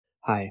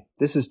Hi,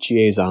 this is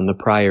Chiezan, the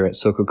prior at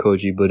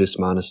SokukoJi Buddhist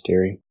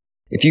Monastery.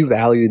 If you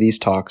value these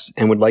talks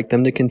and would like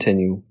them to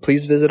continue,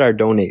 please visit our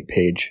donate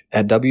page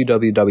at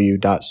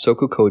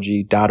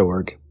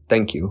www.sokukoji.org.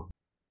 Thank you.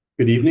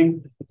 Good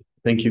evening.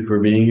 Thank you for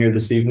being here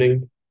this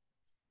evening.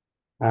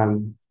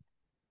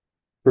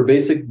 For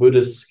basic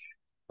Buddhist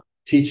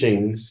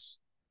teachings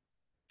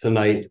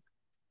tonight,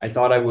 I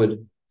thought I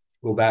would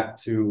go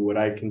back to what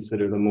I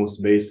consider the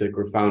most basic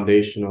or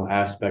foundational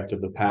aspect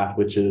of the path,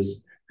 which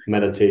is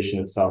meditation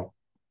itself,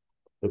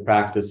 the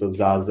practice of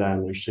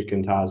Zazen or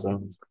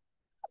shikantaza.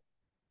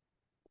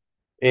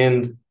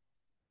 And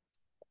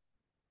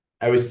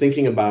I was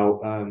thinking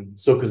about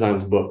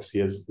Sokuzan's books. He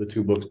has the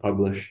two books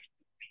published.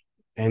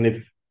 And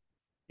if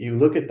you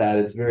look at that,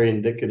 it's very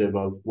indicative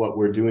of what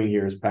we're doing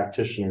here as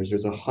practitioners.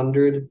 There's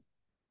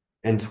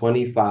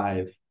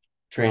 125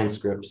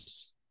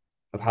 transcripts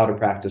of how to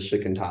practice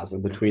shikantaza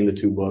between the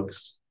two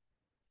books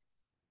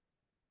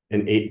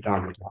and 8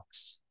 Dharma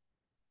talks.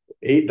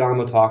 8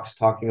 Dharma talks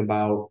talking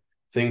about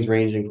things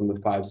ranging from the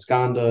 5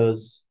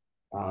 skandhas,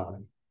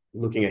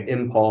 looking at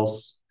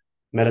impulse.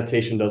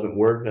 Meditation doesn't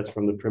work, that's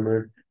from the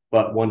primer,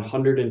 but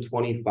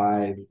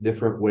 125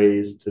 different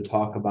ways to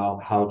talk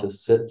about how to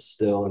sit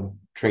still and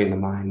train the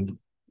mind.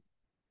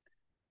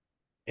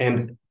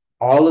 And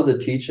all of the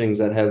teachings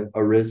that have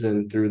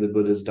arisen through the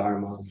Buddha's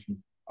Dharma,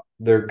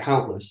 they're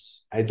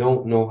countless. I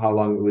don't know how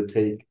long it would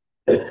take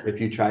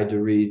if you tried to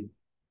read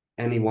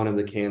any one of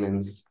the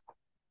canons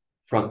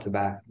front to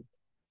back.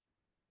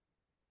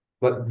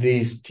 But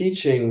these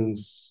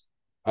teachings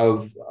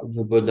of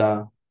the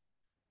Buddha,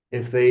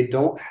 if they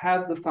don't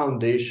have the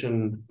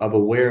foundation of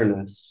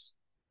awareness,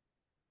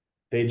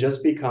 they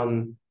just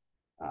become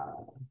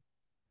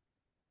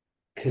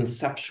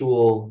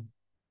conceptual,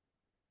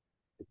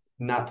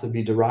 not to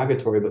be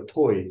derogatory, but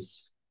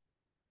toys.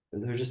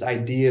 They're just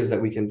ideas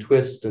that we can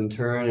twist and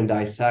turn and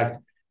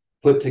dissect,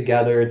 put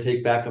together,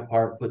 take back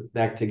apart, put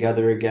back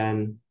together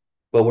again.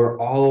 But we're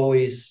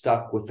always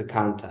stuck with the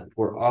content.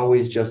 We're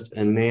always just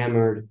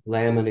enamored,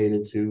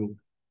 laminated to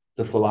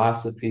the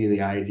philosophy,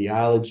 the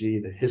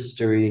ideology, the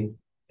history,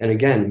 and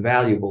again,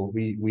 valuable.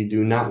 We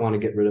do not want to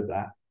get rid of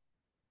that.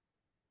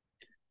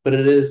 But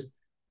it is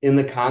in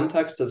the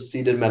context of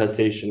seated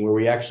meditation, where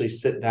we actually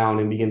sit down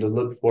and begin to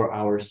look for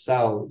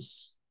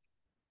ourselves,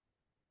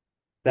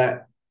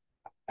 that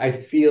I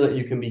feel that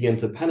you can begin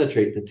to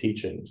penetrate the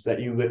teachings,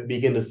 that you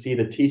begin to see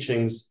the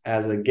teachings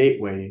as a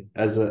gateway,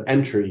 as an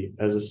entry,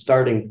 as a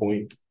starting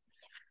point,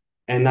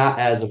 and not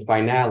as a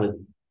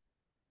finality.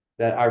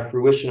 That our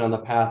fruition on the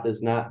path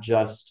is not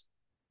just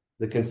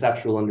the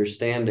conceptual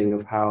understanding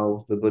of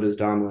how the Buddha's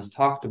Dharma is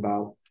talked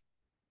about,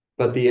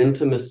 but the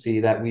intimacy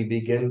that we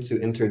begin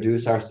to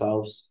introduce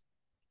ourselves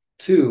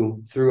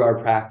to through our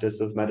practice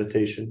of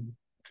meditation.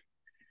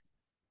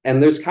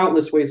 And there's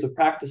countless ways of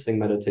practicing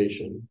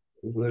meditation.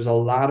 There's a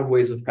lot of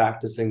ways of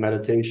practicing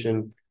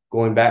meditation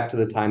going back to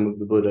the time of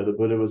the Buddha. The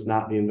Buddha was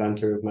not the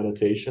inventor of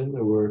meditation.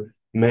 There were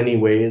many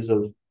ways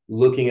of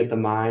looking at the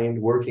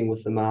mind, working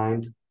with the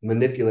mind,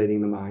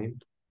 manipulating the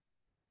mind.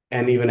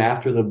 And even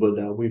after the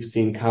Buddha, we've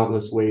seen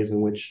countless ways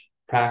in which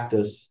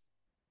practice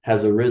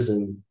has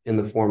arisen in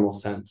the formal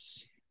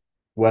sense,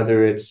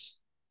 whether it's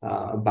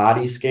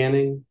body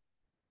scanning,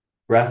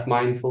 breath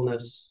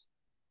mindfulness,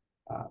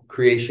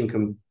 creation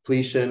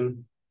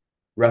completion,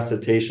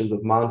 recitations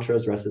of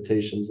mantras,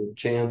 recitations of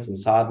chants and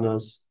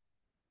sadhanas.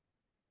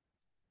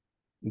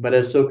 But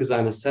as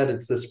Sokuzan has said,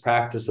 it's this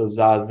practice of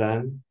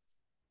Zazen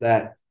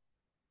that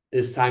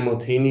is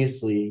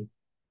simultaneously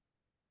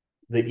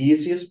the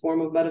easiest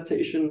form of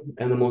meditation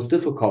and the most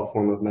difficult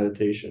form of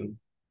meditation.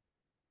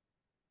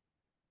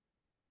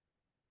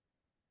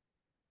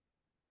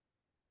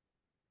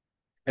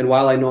 And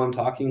while I know I'm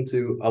talking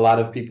to a lot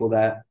of people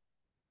that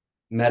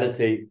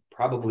meditate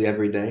probably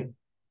every day,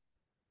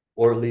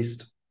 or at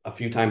least a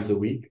few times a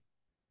week,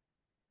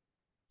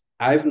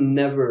 I've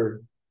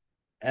never,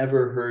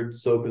 ever heard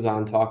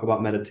Sokuzan talk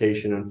about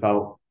meditation and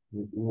felt,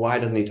 why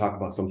doesn't he talk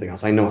about something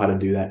else? I know how to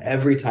do that.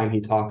 Every time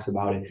he talks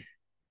about it,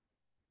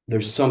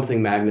 there's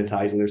something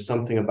magnetizing. There's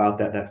something about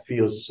that that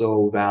feels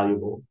so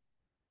valuable.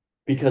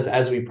 Because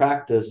as we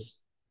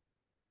practice,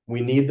 we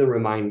need the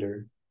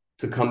reminder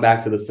to come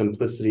back to the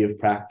simplicity of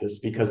practice,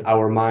 because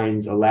our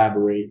minds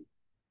elaborate.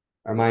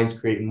 Our minds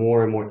create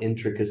more and more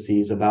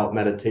intricacies about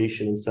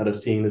meditation instead of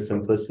seeing the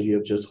simplicity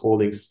of just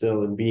holding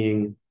still and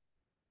being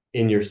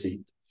in your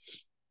seat.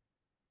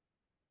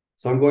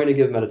 So I'm going to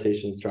give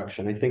meditation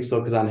instruction. I think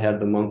Sokuzan had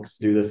the monks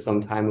do this some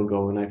time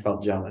ago, and I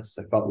felt jealous.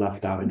 I felt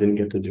left out. I didn't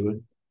get to do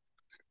it.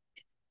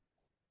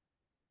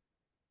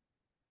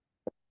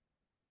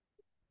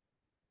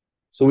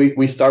 So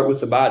we start with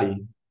the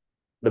body.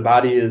 The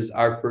body is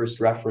our first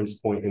reference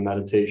point in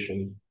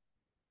meditation.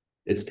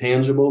 It's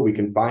tangible, we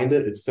can find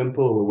it, it's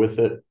simple, we're with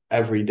it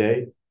every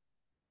day.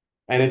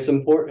 And it's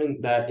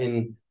important that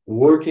in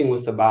working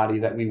with the body,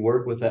 that we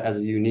work with it as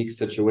a unique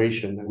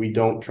situation, that we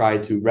don't try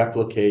to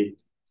replicate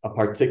a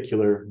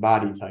particular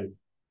body type.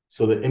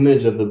 So the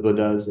image of the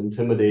Buddha is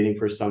intimidating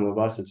for some of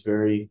us. It's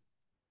very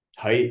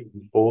tight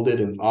and folded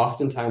and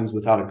oftentimes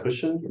without a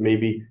cushion, or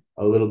maybe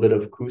a little bit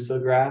of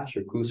kusa grass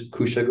or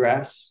kusha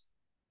grass.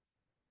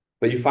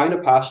 But you find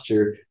a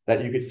posture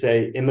that you could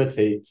say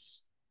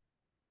imitates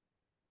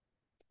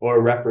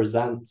or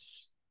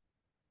represents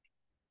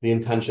the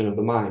intention of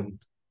the mind.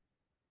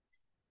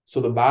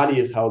 So the body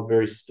is held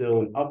very still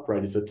and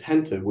upright. It's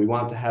attentive. We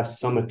want to have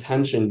some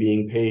attention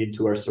being paid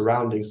to our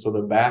surroundings. So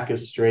the back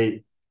is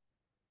straight,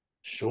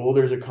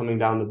 shoulders are coming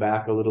down the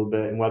back a little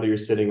bit. And whether you're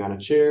sitting on a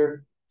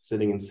chair,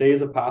 sitting in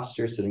seiza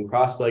posture, sitting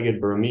cross-legged,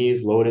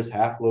 Burmese, lotus,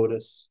 half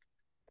lotus.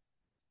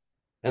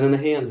 And then the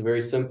hands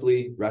very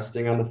simply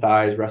resting on the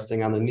thighs,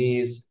 resting on the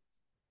knees,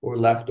 or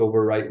left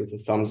over right with the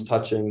thumbs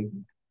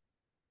touching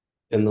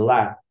in the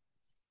lap.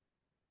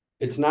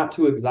 It's not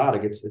too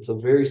exotic. It's a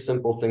very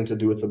simple thing to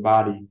do with the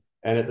body.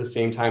 And at the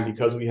same time,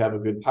 because we have a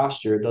good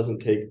posture, it doesn't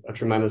take a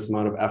tremendous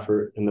amount of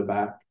effort in the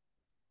back.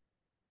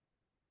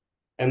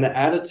 And the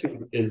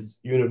attitude is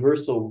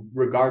universal,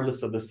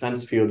 regardless of the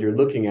sense field you're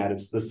looking at.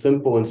 It's the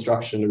simple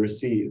instruction to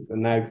receive.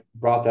 And I've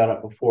brought that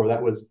up before.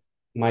 That was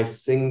my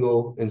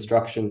single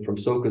instruction from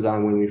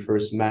Sokuzan when we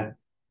first met.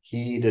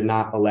 He did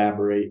not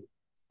elaborate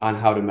on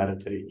how to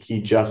meditate.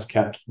 He just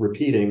kept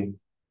repeating,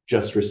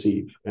 just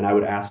receive. And I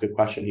would ask a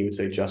question. He would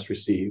say, just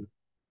receive.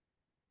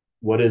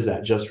 What is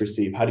that? Just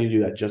receive. How do you do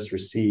that? Just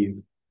receive.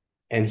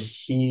 And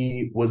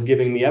he was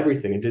giving me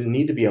everything. It didn't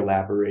need to be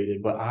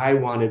elaborated, but I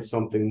wanted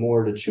something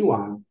more to chew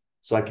on.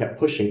 So I kept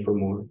pushing for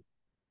more.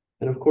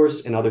 And of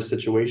course, in other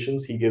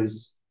situations, he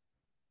gives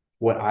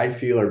what I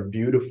feel are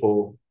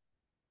beautiful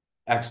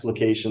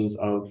explications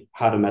of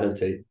how to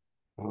meditate.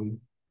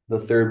 The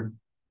third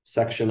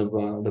section of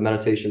the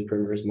meditation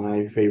primer is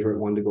my favorite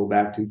one to go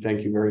back to.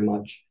 Thank you very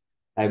much.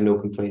 I have no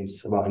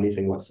complaints about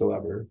anything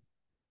whatsoever.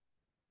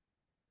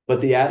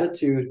 But the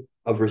attitude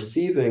of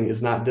receiving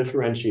is not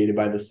differentiated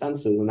by the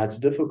senses, and that's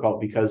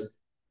difficult because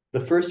the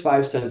first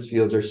 5 sense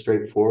fields are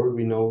straightforward.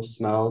 We know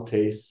smell,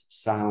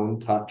 taste,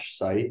 sound, touch,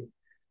 sight.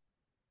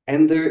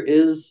 And there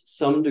is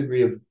some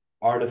degree of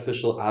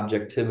artificial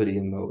objectivity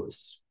in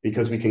those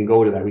because we can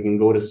go to that. We can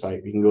go to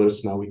sight, we can go to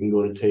smell, we can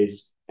go to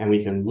taste, and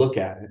we can look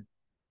at it.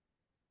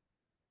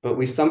 But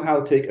we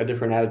somehow take a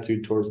different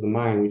attitude towards the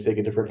mind. We take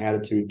a different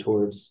attitude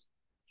towards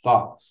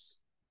thoughts.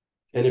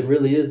 And it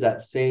really is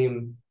that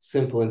same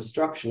simple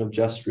instruction of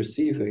just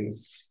receiving.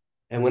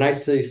 And when I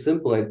say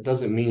simple, it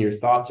doesn't mean your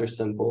thoughts are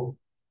simple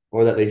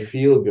or that they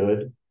feel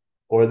good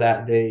or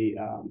that they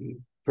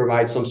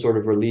provide some sort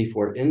of relief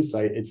or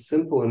insight. It's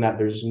simple in that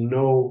there's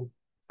no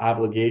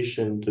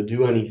obligation to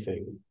do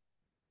anything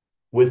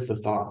with the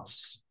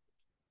thoughts.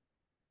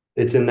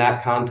 It's in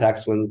that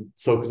context when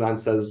Sokuzan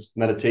says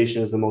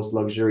meditation is the most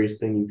luxurious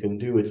thing you can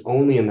do. It's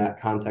only in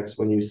that context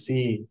when you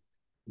see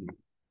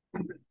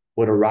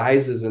what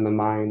arises in the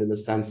mind and the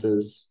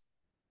senses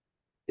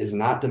is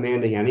not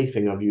demanding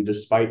anything of you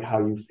despite how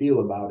you feel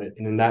about it.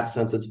 And in that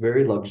sense, it's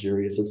very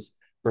luxurious. It's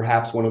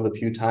perhaps one of the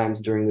few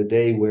times during the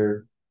day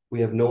where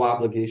we have no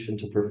obligation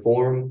to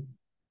perform,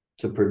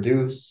 to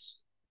produce,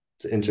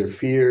 to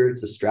interfere,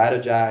 to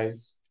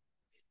strategize.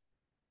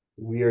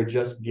 We are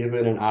just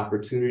given an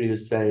opportunity to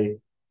say,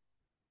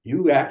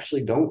 you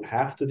actually don't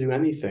have to do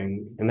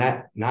anything. And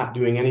that not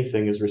doing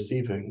anything is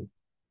receiving.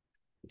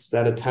 It's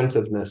that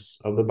attentiveness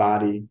of the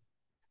body,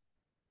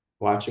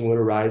 watching what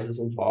arises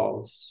and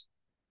falls.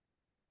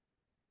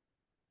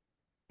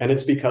 And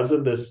it's because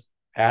of this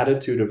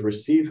attitude of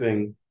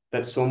receiving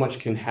that so much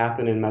can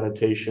happen in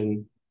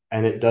meditation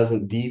and it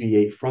doesn't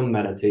deviate from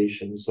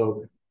meditation.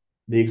 So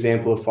the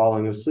example of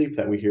falling asleep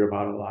that we hear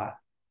about a lot,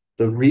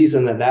 the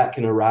reason that that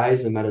can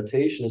arise in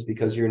meditation is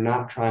because you're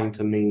not trying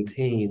to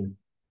maintain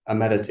a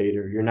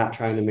meditator. You're not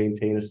trying to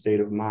maintain a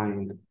state of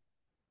mind.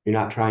 You're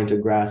not trying to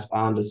grasp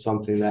onto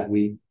something that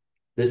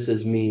this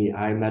is me,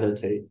 I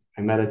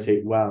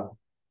meditate well.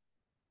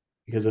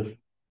 Because if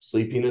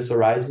sleepiness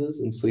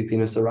arises, and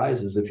sleepiness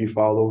arises. If you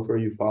fall over,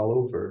 you fall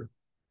over.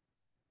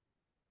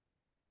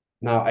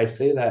 Now, I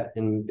say that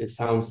and it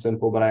sounds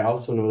simple, but I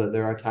also know that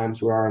there are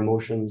times where our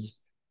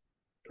emotions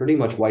pretty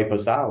much wipe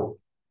us out.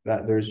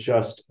 That there's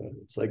just,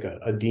 it's like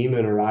a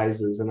demon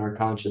arises in our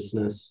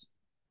consciousness.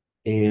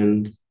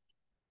 And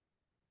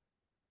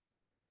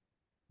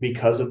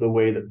because of the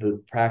way that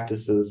the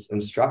practice is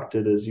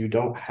instructed is you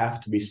don't have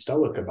to be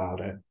stoic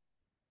about it.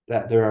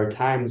 That there are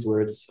times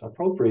where it's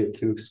appropriate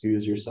to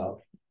excuse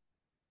yourself.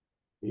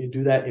 You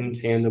do that in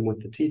tandem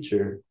with the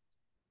teacher.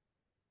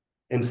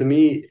 And to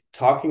me,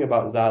 talking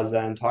about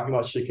Zazen, talking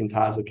about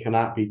shikantaza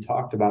cannot be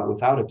talked about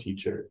without a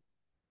teacher.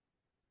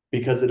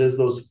 Because it is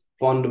those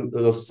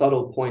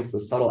subtle points, the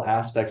subtle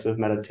aspects of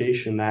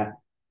meditation that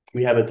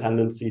we have a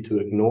tendency to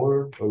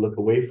ignore or look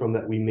away from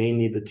that we may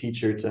need the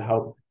teacher to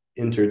help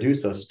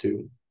introduce us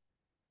to.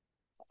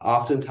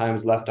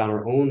 Oftentimes left on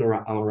our own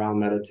around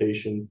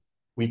meditation,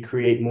 we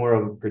create more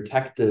of a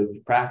protective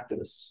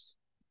practice.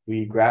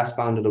 We grasp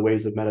onto the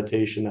ways of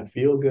meditation that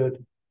feel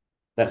good,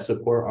 that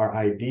support our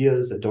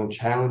ideas, that don't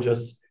challenge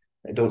us,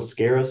 that don't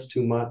scare us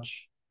too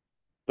much.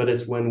 But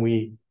it's when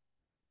we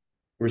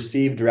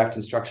receive direct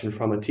instruction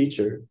from a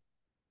teacher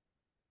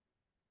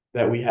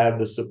that we have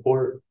the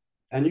support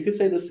And you could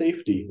say the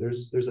safety.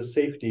 There's a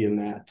safety in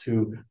that,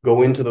 to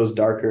go into those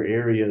darker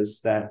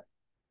areas that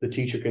the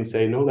teacher can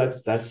say, no,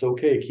 that's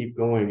okay, keep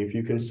going. If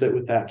you can sit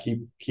with that,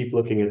 keep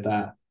looking at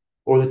that.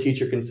 Or the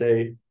teacher can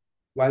say,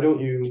 why don't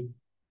you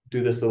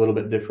do this a little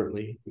bit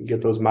differently?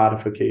 Get those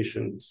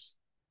modifications.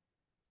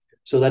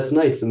 So that's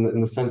nice in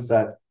the sense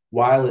that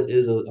while it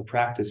is a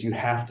practice you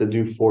have to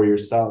do for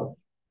yourself,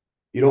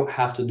 you don't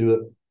have to do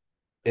it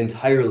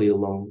entirely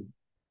alone.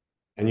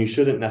 And you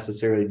shouldn't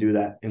necessarily do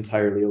that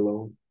entirely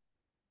alone.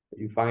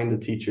 You find a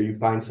teacher, you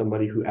find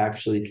somebody who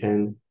actually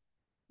can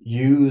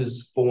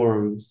use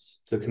forms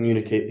to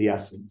communicate the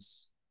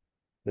essence.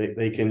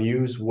 They can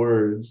use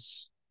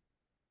words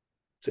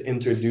to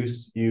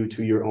introduce you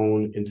to your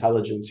own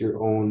intelligence,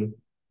 your own,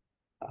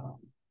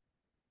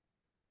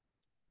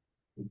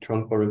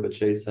 Trungpa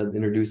Rinpoche said,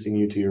 introducing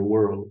you to your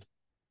world.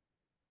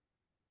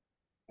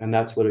 And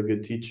that's what a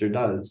good teacher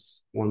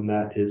does, one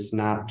that is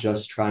not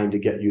just trying to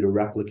get you to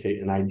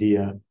replicate an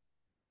idea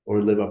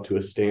or live up to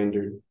a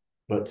standard,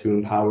 but to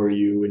empower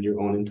you in your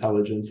own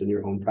intelligence and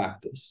your own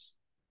practice.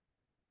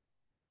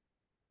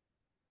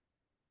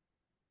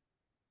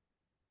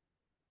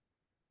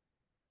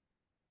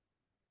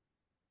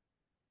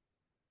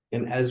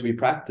 And as we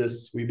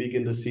practice, we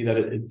begin to see that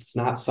it's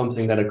not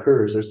something that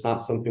occurs. It's not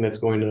something that's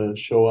going to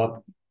show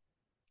up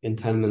in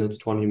 10 minutes,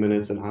 20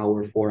 minutes, an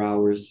hour, 4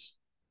 hours,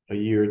 a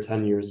year,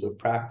 10 years of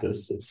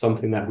practice. It's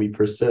something that we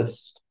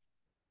persist,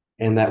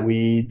 and that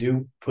we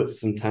do put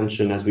some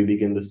tension as we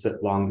begin to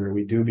sit longer.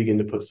 We do begin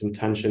to put some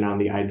tension on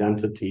the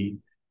identity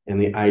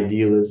and the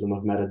idealism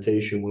of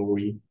meditation, where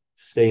we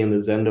stay in the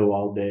Zendo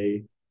all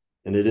day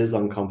and it is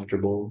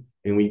uncomfortable,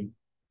 and we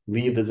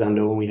leave the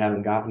Zendo and we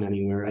haven't gotten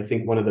anywhere. I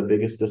think one of the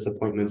biggest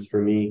disappointments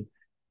for me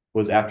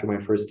was after my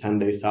first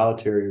 10-day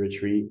solitary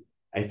retreat.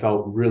 I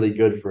felt really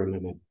good for a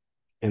minute,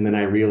 and then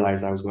I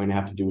realized I was going to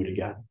have to do it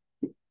again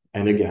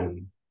and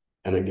again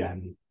and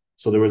again.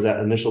 So there was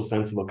that initial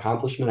sense of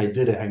accomplishment. I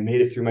did it. I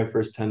made it through my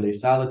first 10-day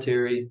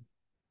solitary.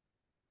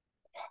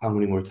 How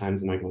many more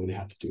times am I going to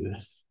have to do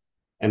this?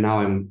 And now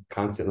I'm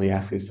constantly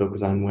asking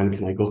SokukoJi, when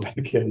can I go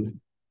back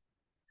in?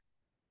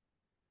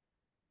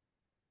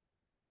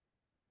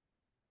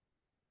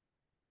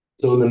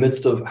 So in the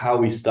midst of how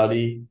we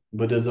study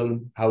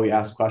Buddhism, how we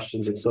ask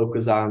questions of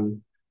SokukoJi,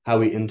 how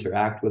we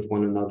interact with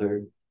one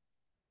another,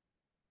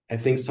 I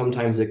think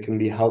sometimes it can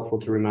be helpful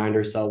to remind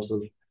ourselves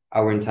of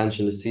our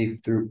intention to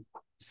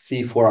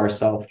see for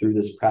ourselves through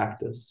this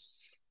practice.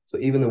 So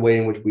even the way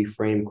in which we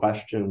frame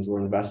questions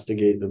or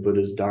investigate the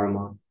Buddha's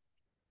Dharma,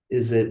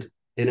 is it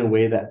in a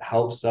way that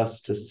helps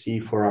us to see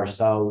for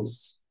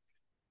ourselves?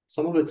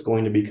 Some of it's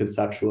going to be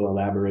conceptual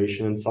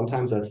elaboration, and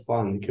sometimes that's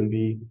fun. It can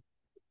be,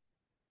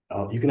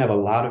 you can have a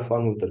lot of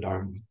fun with the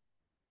Dharma.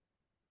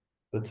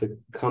 But to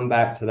come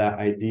back to that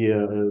idea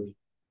of,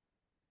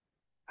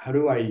 how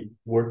do I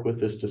work with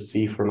this to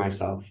see for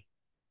myself?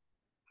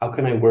 How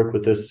can I work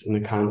with this in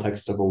the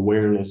context of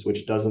awareness,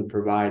 which doesn't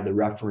provide the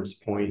reference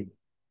point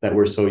that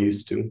we're so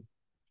used to?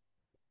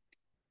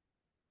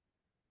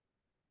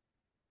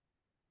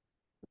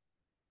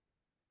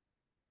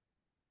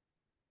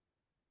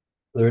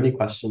 Are there any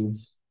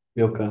questions?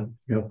 Yoka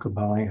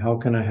Bali, how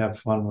can I have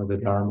fun with the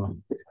Dharma?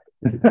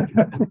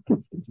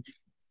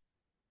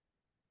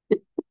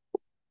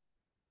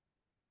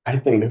 I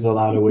think there's a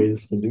lot of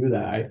ways to do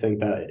that. I think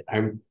that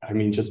I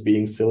mean, just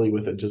being silly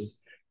with it,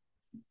 just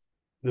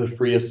the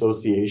free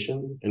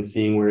association and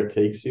seeing where it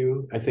takes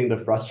you. I think the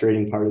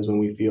frustrating part is when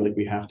we feel like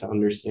we have to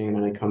understand.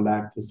 And I come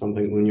back to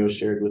something Unyo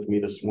shared with me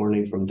this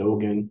morning from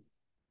Dogen,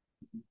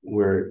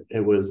 where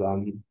it was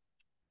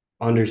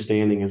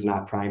understanding is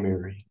not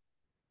primary.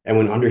 And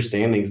when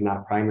understanding is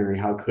not primary,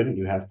 how couldn't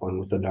you have fun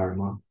with the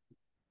Dharma?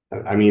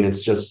 I mean,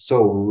 it's just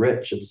so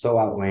rich. It's so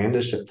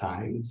outlandish at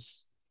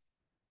times.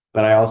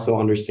 But I also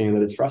understand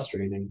that it's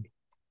frustrating.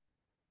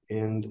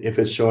 And if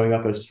it's showing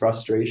up as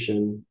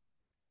frustration,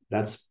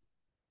 that's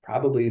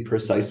probably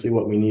precisely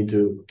what we need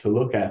to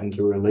look at and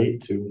to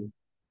relate to.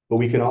 But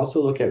we can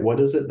also look at,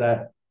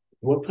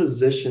 what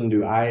position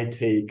do I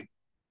take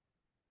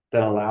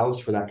that allows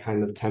for that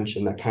kind of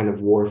tension, that kind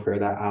of warfare,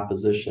 that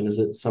opposition? Is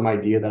it some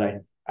idea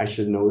that I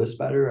should know this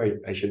better,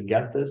 I should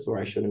get this, or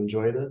I should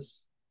enjoy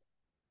this?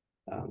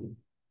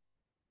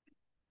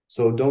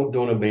 So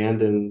don't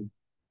abandon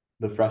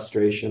the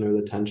frustration or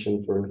the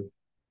tension for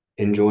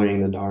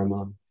enjoying the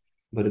Dharma,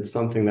 but it's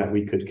something that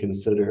we could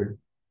consider.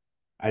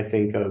 I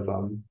think of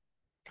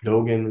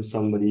Dogen as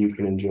somebody you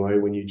can enjoy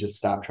when you just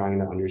stop trying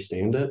to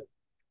understand it.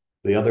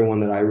 The other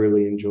one that I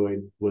really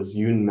enjoyed was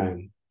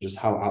Yunmen, just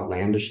how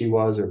outlandish he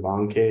was, or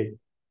Bankei,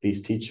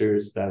 these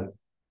teachers that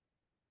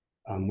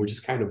were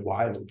just kind of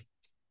wild.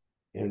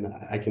 And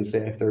I can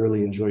say I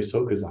thoroughly enjoy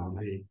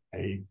SokukoJi.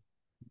 I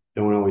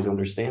don't always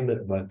understand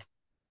it, but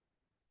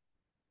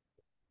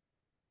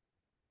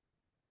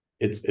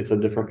it's a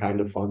different kind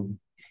of fun.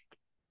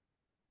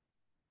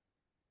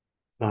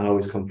 Not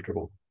always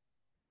comfortable.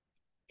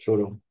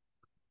 Shoto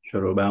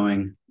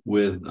bowing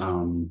with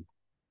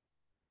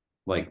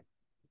like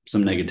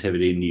some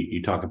negativity, and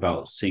you talk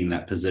about seeing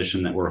that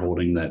position that we're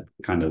holding that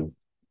kind of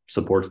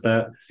supports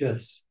that.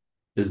 Yes.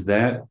 Is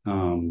that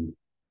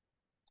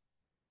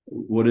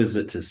what is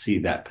it to see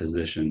that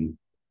position?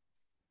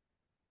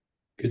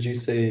 Could you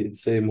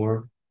say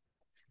more?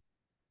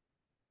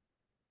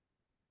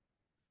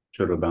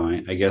 Shoto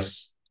bowing. I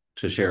guess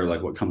to share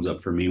like what comes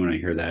up for me when I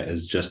hear that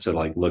is just to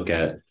like look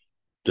at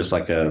just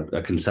like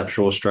a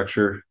conceptual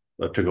structure,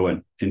 to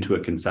go into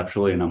it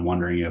conceptually. And I'm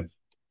wondering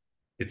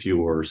if you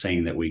were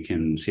saying that we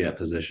can see that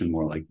position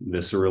more like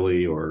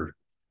viscerally, or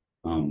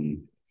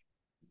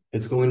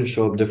It's going to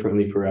show up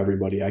differently for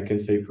everybody. I can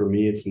say for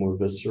me, it's more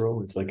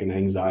visceral. It's like an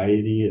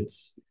anxiety,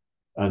 it's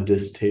a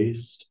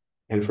distaste.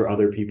 And for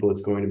other people,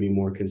 it's going to be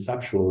more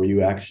conceptual, where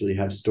you actually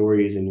have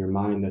stories in your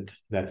mind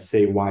that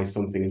say why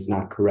something is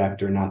not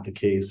correct or not the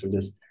case, or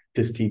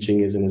this teaching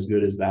isn't as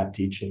good as that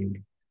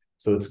teaching.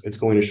 So it's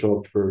going to show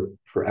up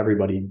for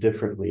everybody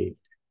differently.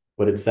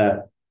 But it's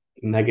that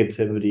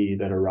negativity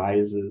that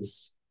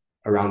arises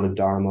around the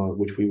Dharma,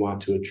 which we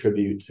want to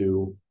attribute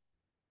to,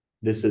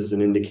 this is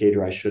an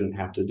indicator I shouldn't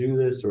have to do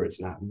this, or it's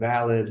not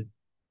valid.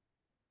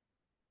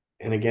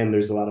 And again,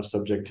 there's a lot of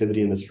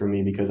subjectivity in this for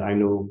me, because I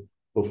know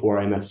before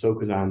I met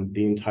Sokuzan,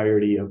 the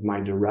entirety of my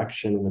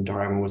direction in the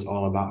Dharma was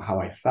all about how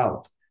I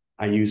felt.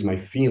 I used my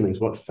feelings,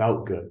 what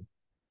felt good,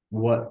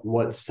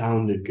 what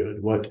sounded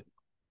good, what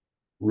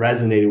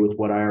resonated with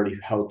what I already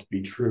held to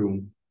be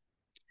true.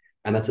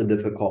 And that's a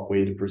difficult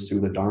way to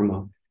pursue the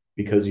Dharma,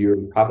 because you're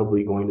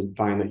probably going to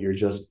find that you're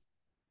just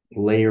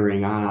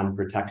layering on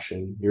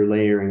protection, you're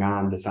layering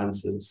on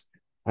defenses.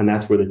 And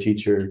that's where the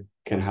teacher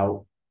can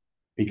help,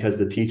 because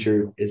the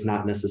teacher is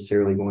not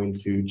necessarily going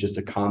to just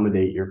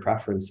accommodate your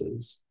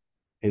preferences.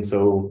 And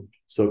so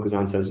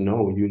Sokuzan says,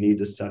 no, you need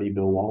to study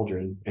Bill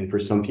Waldron. And for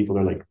some people,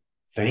 they're like,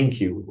 thank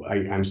you,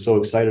 I'm so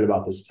excited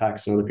about this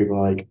text. And other people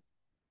are like,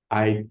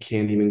 I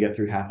can't even get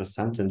through half a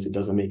sentence, it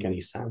doesn't make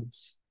any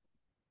sense.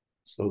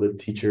 So the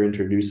teacher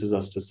introduces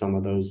us to some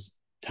of those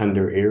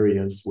tender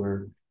areas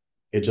where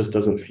it just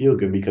doesn't feel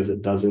good, because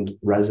it doesn't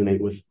resonate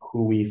with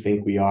who we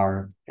think we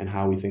are and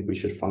how we think we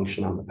should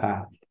function on the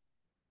path.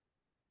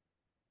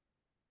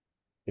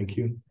 Thank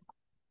you.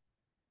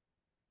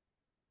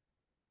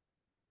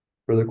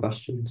 Further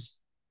questions?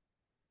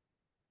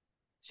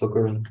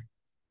 Sokurin.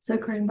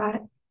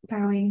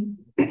 Bowing.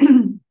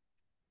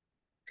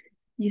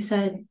 You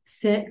said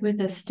sit with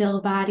a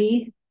still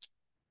body.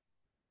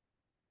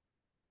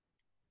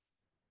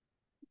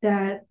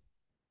 That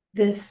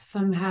this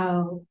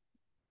somehow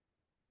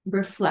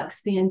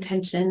reflects the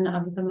intention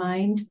of the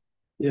mind.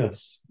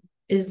 Yes.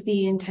 Is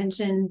the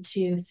intention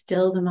to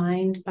still the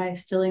mind by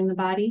stilling the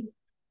body?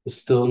 The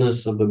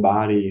stillness of the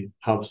body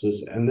helps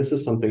us, and this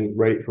is something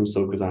right from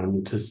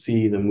Sokuzan, to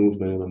see the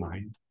movement of the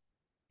mind.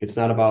 It's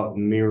not about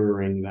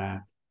mirroring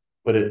that,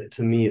 but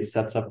to me, it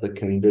sets up the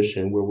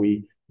condition where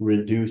we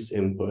reduce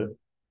input,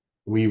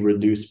 we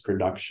reduce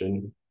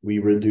production, we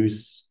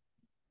reduce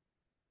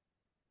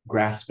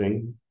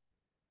grasping,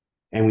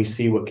 and we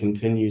see what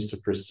continues to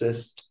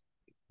persist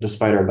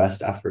despite our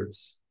best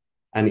efforts.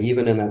 And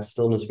even in that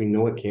stillness, we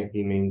know it can't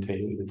be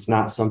maintained. It's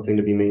not something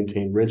to be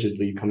maintained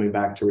rigidly. Coming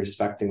back to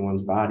respecting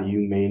one's body, you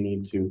may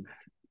need to,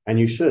 and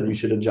you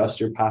should adjust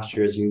your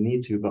posture as you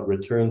need to, but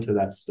return to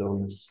that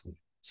stillness.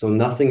 So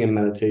nothing in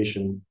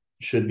meditation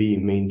should be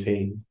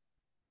maintained.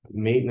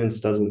 Maintenance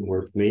doesn't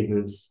work.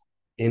 Maintenance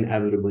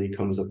inevitably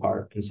comes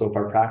apart. And so if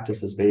our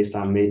practice is based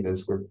on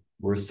maintenance,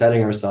 we're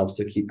setting ourselves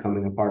to keep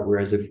coming apart.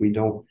 Whereas if we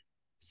don't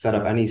set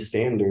up any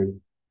standard,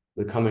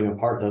 the coming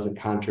apart doesn't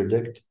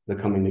contradict the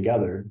coming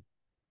together.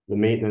 The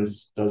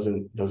maintenance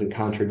doesn't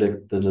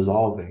contradict the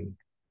dissolving.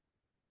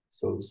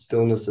 So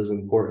stillness is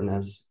important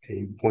as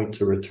a point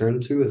to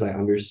return to, as I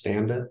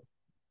understand it.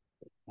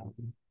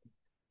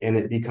 And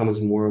it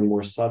becomes more and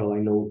more subtle. I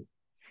know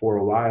for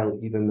a while,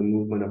 even the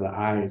movement of the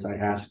eyes, I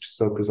asked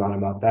Sokuzan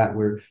about that,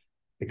 where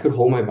I could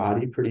hold my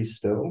body pretty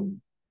still,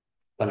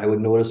 but I would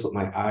notice what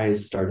my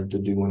eyes started to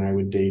do when I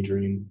would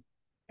daydream.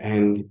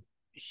 And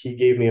he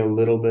gave me a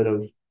little bit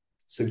of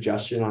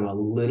suggestion on a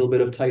little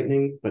bit of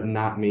tightening, but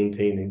not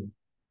maintaining.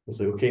 I was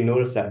like, okay,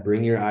 notice that.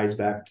 Bring your eyes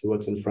back to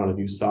what's in front of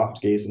you.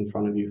 Soft gaze in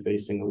front of you,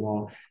 facing the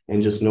wall.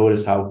 And just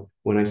notice how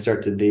when I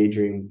start to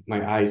daydream,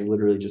 my eyes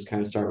literally just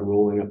kind of start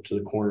rolling up to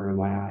the corner of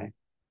my eye.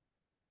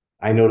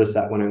 I notice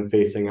that when I'm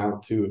facing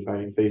out too. If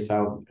I face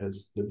out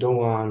as the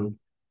Doan,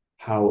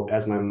 how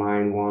as my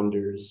mind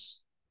wanders,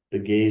 the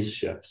gaze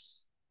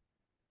shifts.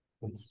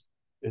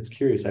 It's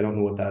curious. I don't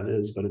know what that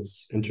is, but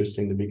it's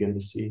interesting to begin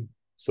to see.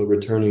 So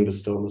returning to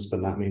stillness,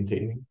 but not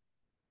maintaining.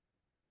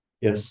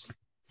 Yes.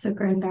 So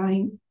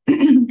bowing.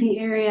 The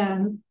area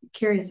I'm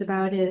curious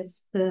about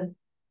is the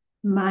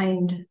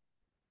mind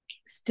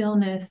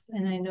stillness.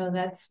 And I know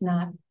that's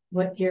not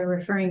what you're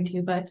referring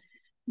to, but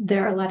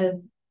there are a lot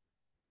of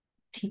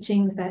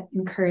teachings that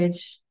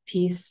encourage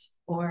peace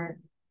or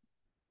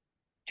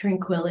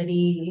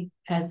tranquility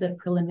as a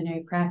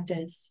preliminary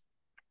practice.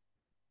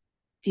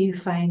 Do you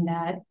find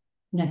that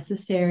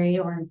necessary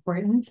or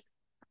important?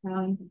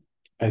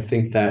 I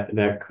think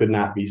that could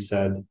not be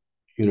said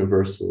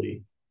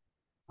universally.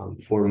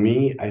 For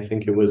me, I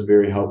think it was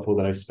very helpful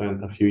that I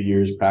spent a few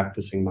years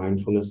practicing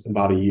mindfulness,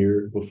 about a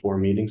year before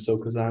meeting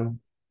Sokuzan.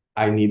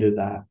 I needed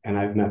that. And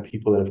I've met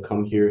people that have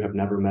come here, have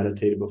never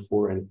meditated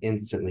before, and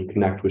instantly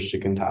connect with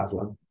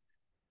shikantaza.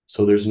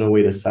 So there's no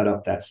way to set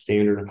up that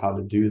standard of how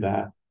to do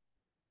that.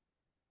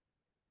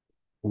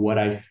 What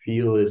I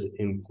feel is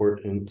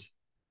important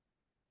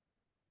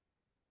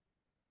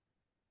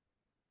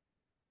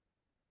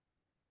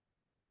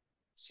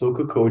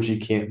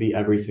SokukoJi can't be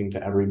everything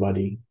to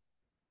everybody.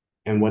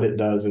 And what it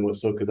does and what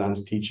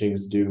Sokuzan's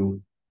teachings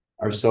do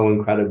are so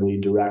incredibly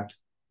direct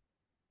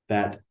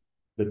that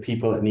the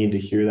people that need to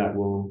hear that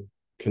will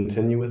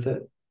continue with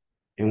it.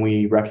 And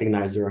we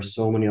recognize there are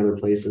so many other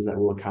places that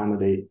will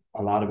accommodate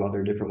a lot of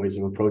other different ways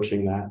of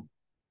approaching that.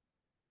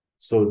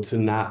 So to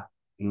not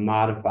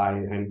modify,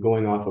 and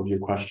going off of your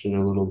question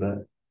a little bit,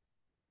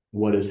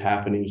 what is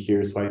happening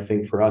here. So I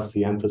think for us,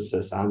 the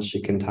emphasis on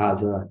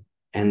shikantaza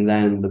and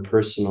then the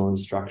personal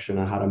instruction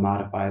on how to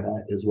modify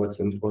that is what's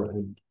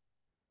important.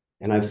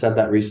 And I've said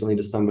that recently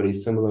to somebody,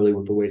 similarly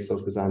with the way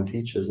Sokuzan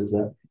teaches, is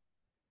that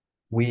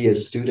we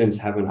as students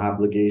have an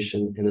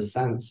obligation, in a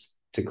sense,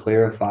 to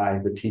clarify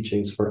the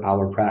teachings for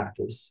our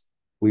practice.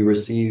 We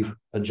receive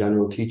a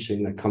general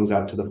teaching that comes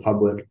out to the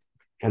public,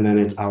 and then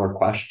it's our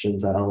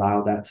questions that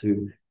allow that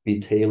to be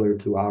tailored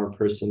to our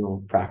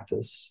personal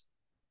practice.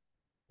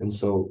 And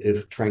so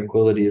if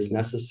tranquility is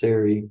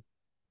necessary,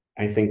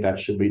 I think that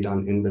should be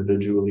done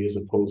individually as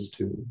opposed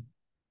to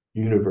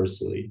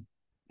universally.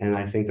 And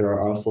I think there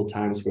are also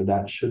times where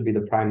that should be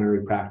the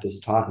primary practice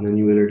taught, and then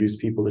you introduce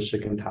people to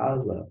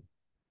shikantaza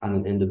on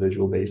an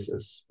individual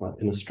basis. But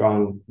in a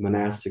strong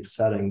monastic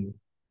setting,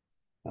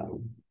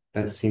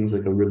 that seems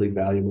like a really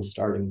valuable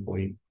starting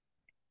point.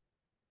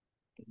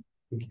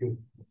 Thank you.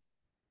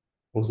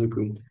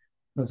 Ozuku.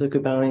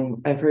 Ozuku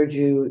bowing. I've heard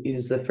you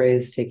use the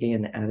phrase taking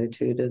an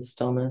attitude of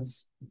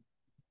stillness.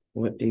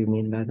 What do you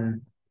mean by that?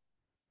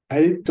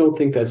 I don't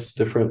think that's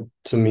different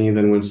to me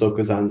than when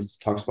Sokuzan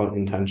talks about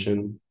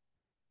intention.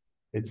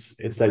 It's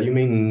that you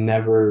may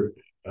never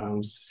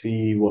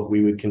see what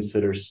we would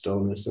consider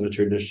stillness in a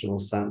traditional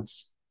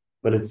sense,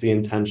 but it's the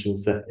intention,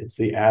 it's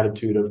the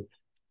attitude of,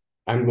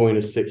 I'm going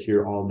to sit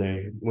here all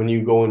day. When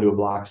you go into a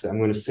block, I am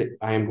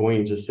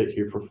going to sit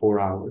here for 4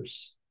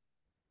 hours.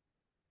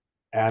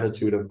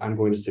 Attitude of, I'm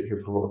going to sit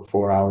here for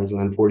 4 hours, and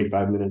then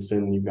 45 minutes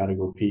in, you've got to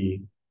go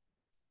pee.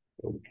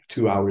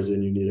 2 hours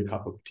in, you need a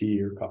cup of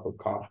tea or a cup of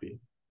coffee.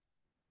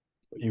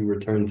 You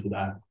return to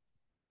that.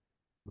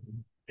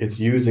 It's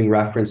using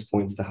reference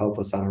points to help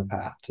us on our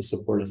path, to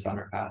support us on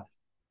our path.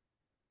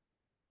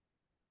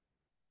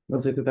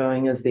 Ozuku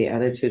bowing, is the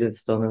attitude of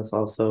stillness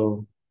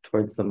also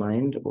towards the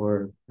mind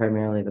or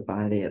primarily the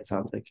body? It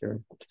sounds like you're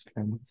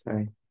describing.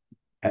 Sorry.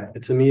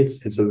 To me,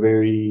 it's a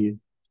very,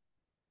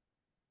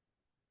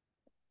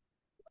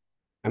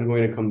 I'm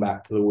going to come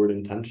back to the word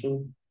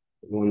intention,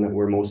 the one that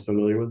we're most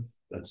familiar with,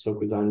 that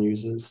Sokuzan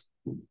uses.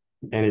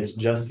 And it's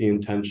just the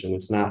intention.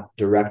 It's not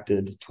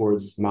directed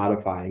towards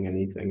modifying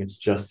anything. It's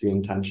just the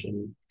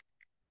intention.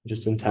 You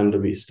just intend to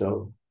be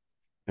still.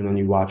 And then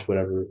you watch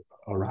whatever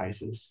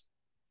arises.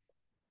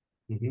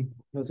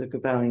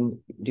 Ozuku bowing,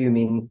 do you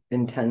mean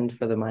intend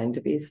for the mind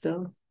to be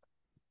still?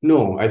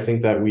 No, I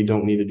think that we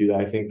don't need to do that.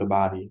 I think the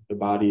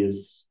body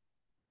is,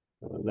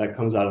 that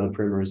comes out of the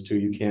primers too.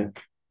 You can't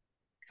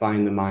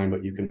find the mind,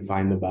 but you can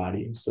find the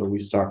body. So we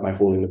start by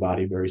holding the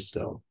body very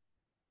still.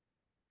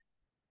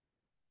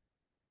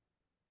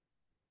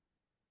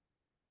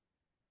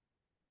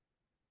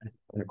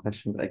 Another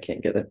question, but I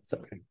can't get it. So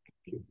okay.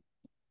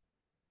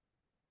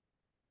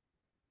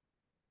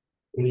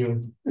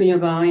 When you're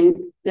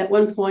bowing, at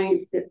one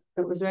point, it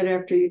was right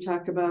after you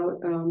talked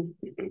about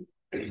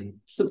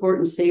support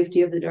and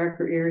safety of the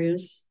darker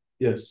areas.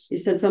 Yes. You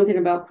said something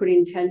about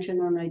putting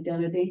tension on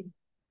identity.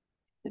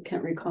 I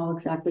can't recall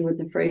exactly what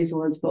the phrase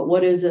was, but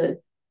what is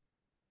it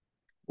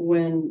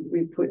when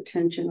we put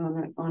tension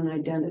on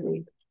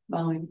identity?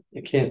 Bowing.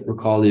 I can't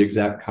recall the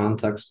exact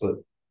context, but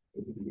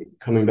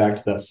coming back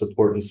to that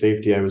support and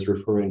safety, I was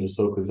referring to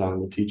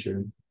Sokuzan, the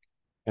teacher.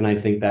 And I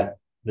think that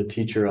the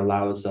teacher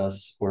allows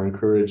us or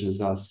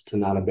encourages us to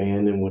not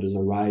abandon what is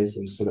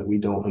arising so that we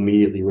don't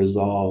immediately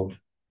resolve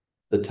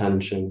the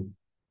tension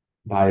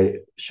by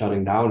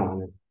shutting down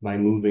on it, by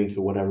moving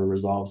to whatever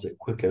resolves it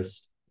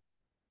quickest.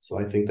 So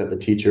I think that the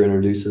teacher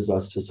introduces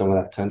us to some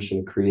of that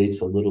tension,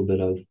 creates a little bit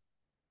of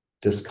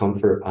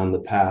discomfort on the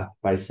path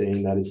by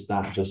saying that it's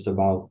not just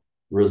about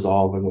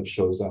resolving what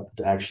shows up,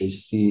 to actually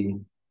see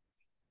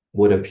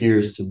what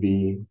appears to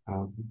be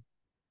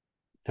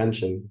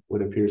tension,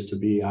 what appears to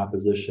be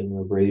opposition,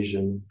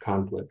 abrasion,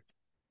 conflict.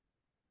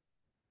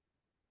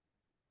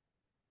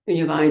 In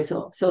your mind,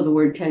 so the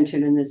word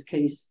tension in this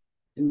case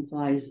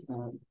implies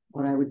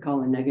what I would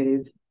call a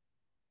negative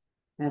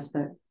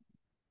aspect.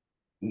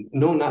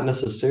 No, not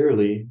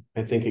necessarily.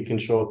 I think it can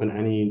show up in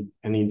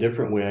any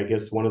different way. I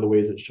guess one of the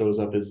ways it shows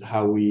up is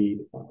how we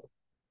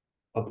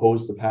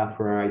oppose the path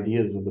for our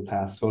ideas of the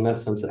path. So in that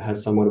sense, it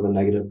has somewhat of a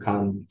negative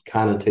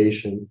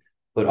connotation,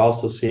 but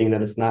also seeing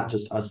that it's not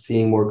just us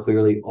seeing more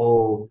clearly,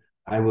 oh,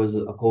 I was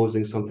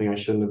opposing something I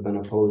shouldn't have been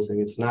opposing.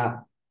 It's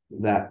not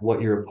that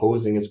what you're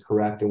opposing is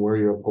correct and where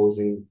you're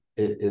opposing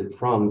it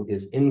from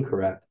is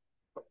incorrect.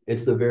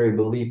 It's the very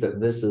belief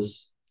that this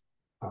is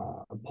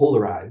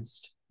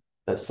polarized,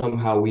 that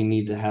somehow we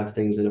need to have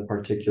things in a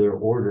particular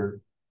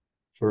order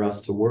for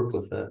us to work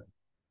with it.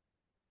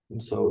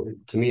 And so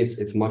to me,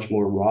 it's much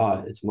more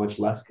raw. It's much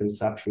less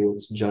conceptual.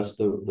 It's just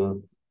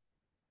the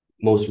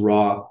most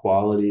raw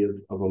quality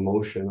of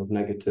emotion, of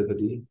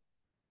negativity.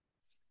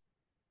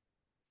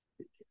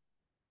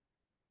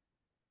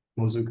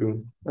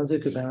 Mozuku.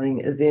 Mozuku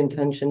bowing. Is the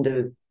intention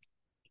to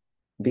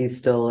be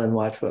still and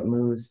watch what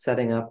moves,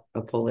 setting up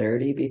a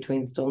polarity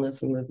between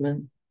stillness and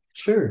movement?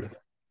 Sure.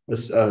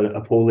 This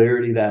a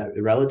polarity that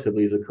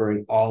relatively is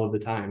occurring all of the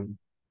time.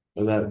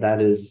 So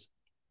that is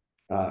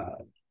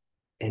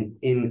an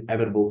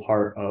inevitable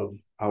part of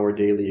our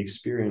daily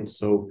experience.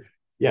 So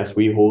yes,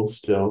 we hold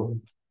still,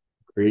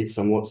 create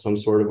some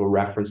sort of a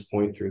reference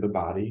point through the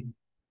body,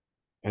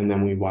 and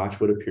then we watch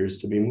what appears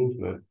to be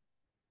movement.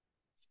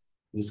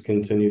 Just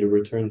continue to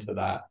return to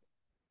that.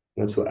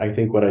 That's what I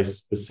think what I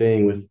was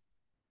saying with,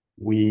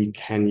 we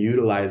can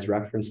utilize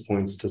reference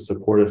points to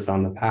support us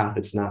on the path.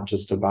 It's not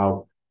just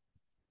about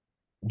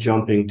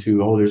jumping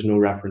to, oh, there's no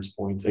reference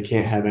points, I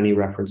can't have any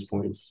reference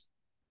points.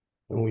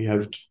 And we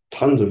have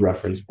tons of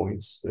reference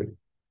points. They're,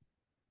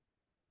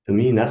 to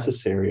me,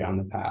 necessary on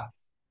the path.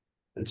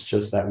 It's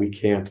just that we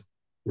can't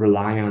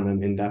rely on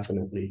them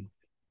indefinitely.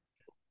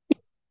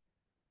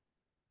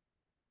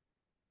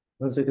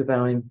 Mozuku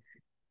bowing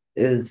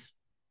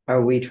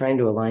are we trying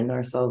to align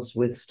ourselves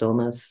with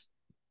stillness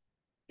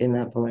in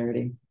that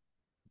polarity?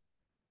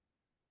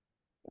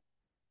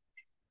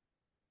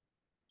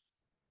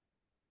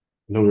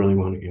 I don't really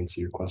want to answer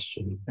your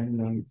question. I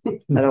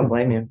don't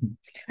blame you.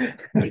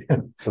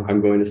 So I'm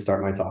going to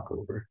start my talk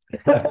over.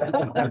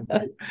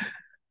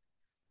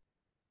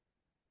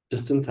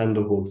 Just intend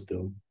to hold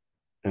still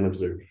and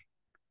observe.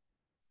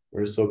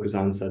 Where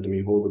SokukoJi said to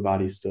me, hold the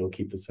body still,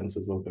 keep the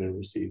senses open and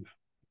receive.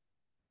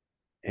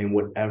 And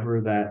whatever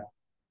that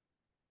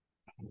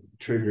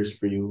triggers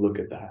for you, look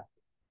at that.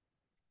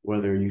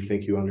 Whether you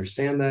think you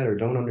understand that or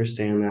don't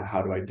understand that,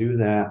 how do I do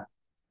that?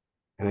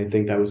 And I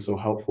think that was so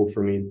helpful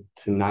for me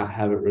to not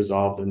have it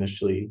resolved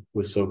initially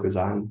with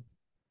SokukoJi.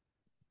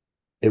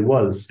 It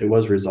was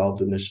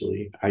resolved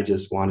initially. I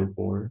just wanted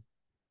more.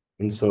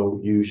 And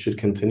so you should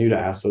continue to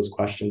ask those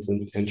questions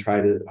and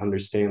try to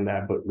understand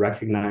that, but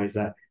recognize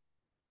that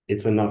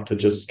it's enough to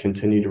just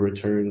continue to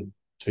return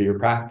to your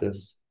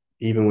practice,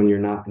 even when you're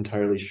not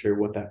entirely sure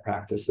what that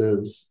practice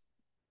is.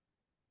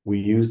 We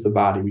use the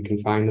body, we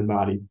can find the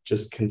body,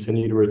 just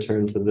continue to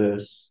return to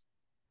this.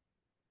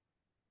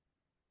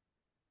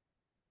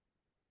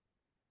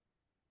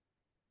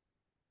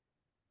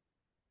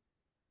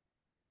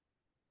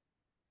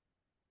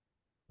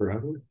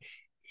 Forever.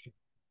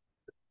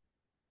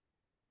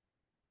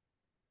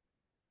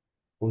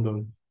 Hold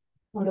on.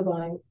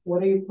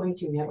 What are you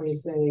pointing at when you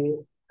say,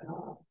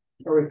 or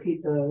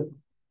repeat the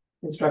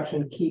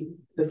instruction, keep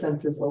the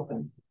senses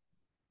open?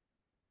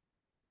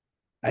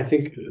 I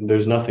think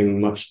there's nothing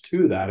much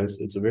to that.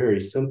 It's very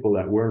simple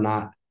that we're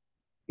not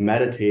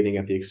meditating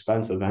at the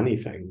expense of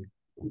anything.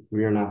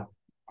 We are not,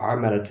 our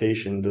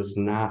meditation does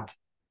not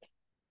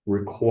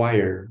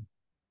requires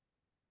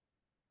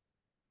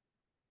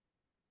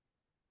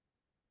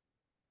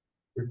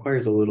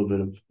a little bit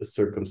of a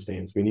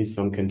circumstance. We need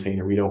some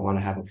container. We don't want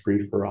to have a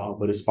free-for-all.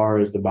 But as far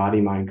as the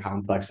body-mind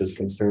complex is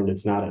concerned,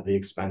 it's not at the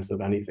expense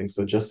of anything.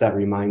 So just that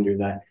reminder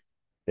that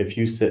if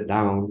you sit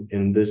down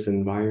in this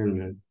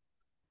environment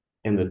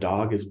and the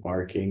dog is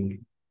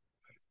barking,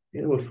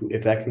 you know,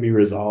 if that can be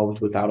resolved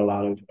without a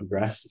lot of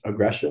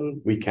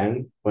aggression, we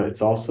can. But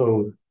it's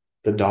also,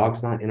 the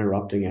dog's not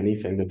interrupting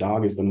anything. The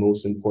dog is the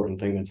most important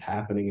thing that's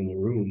happening in the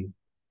room.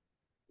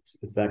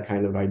 It's that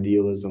kind of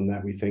idealism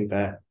that we think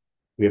that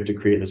we have to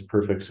create this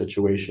perfect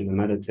situation to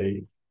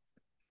meditate.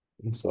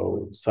 And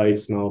so sight,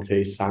 smell,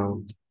 taste,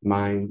 sound,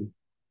 mind,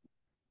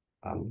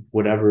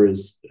 whatever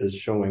is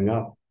showing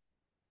up,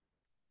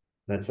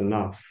 that's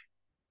enough.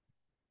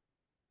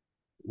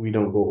 We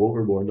don't go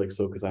overboard, like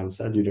SokukoJi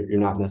said. You're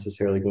not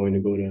necessarily going to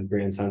go to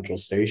Grand Central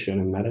Station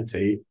and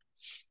meditate.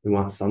 We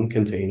want some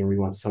container, we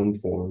want some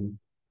form.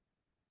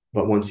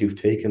 But once you've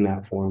taken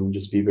that form,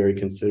 just be very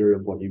considerate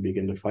of what you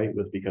begin to fight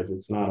with, because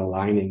it's not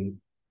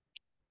aligning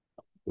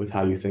with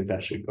how you think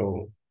that should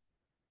go.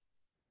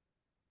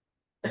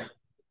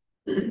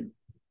 You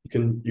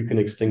can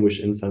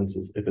extinguish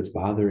incenses if it's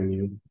bothering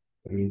you.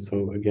 I mean,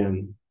 so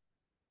again,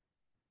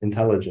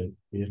 intelligent.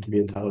 You have to be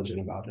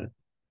intelligent about it.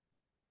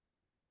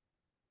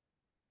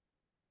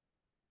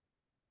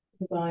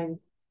 Divine.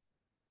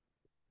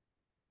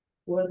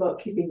 What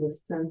about keeping the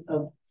sense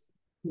of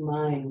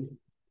mind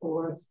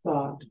or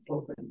thought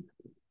open?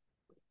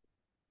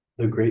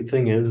 The great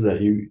thing is that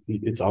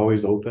it's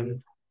always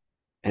open,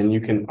 and you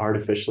can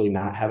artificially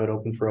not have it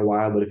open for a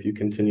while, but if you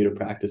continue to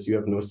practice, you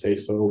have no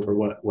say-so over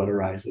what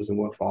arises and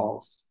what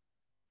falls.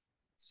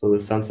 So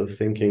the sense of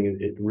thinking,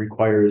 it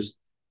requires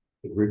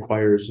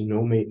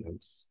no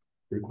maintenance,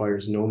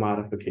 requires no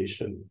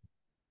modification.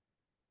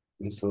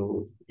 And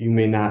so you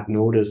may not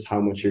notice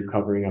how much you're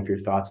covering up your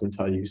thoughts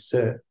until you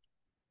sit,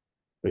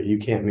 but you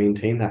can't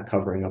maintain that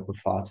covering up of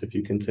thoughts if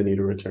you continue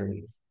to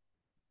return.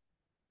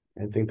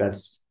 I think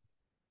that's,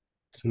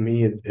 to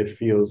me, it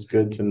feels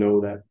good to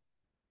know that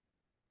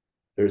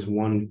there's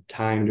one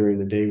time during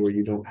the day where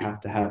you don't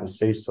have to have a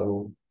say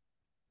so,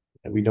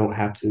 that we don't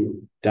have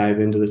to dive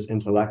into this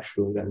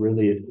intellectually, that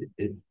really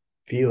it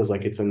feels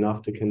like it's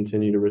enough to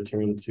continue to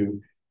return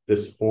to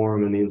this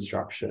form and the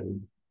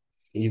instruction,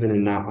 even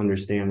in not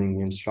understanding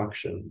the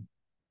instruction.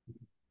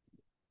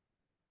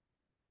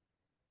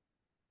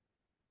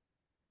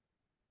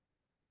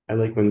 I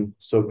like when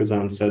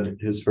Sokuzan said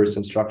his first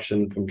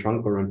instruction from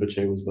Trungpa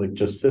Rinpoche was like,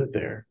 just sit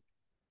there.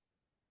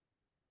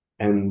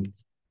 And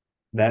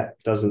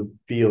that doesn't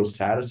feel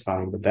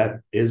satisfying, but that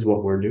is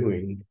what we're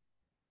doing.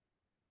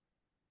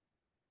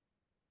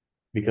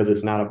 Because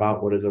it's not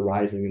about what is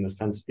arising in the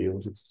sense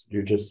fields. It's,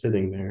 you're just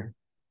sitting there.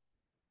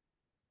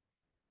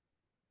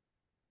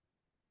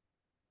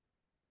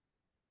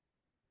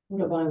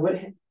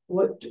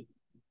 What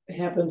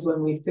happens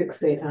when we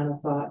fixate on a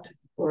thought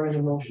or an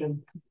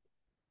emotion?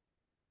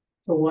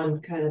 So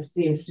one kind of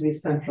seems to be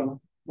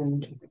central,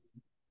 and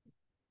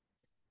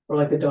or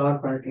like a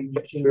dog barking,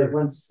 that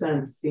one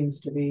sense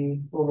seems to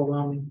be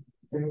overwhelming.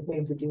 Is there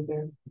anything to do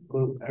there?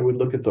 Well, I would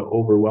look at the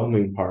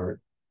overwhelming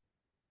part.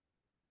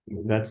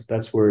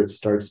 That's where it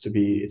starts to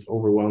be, it's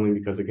overwhelming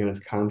because again, it's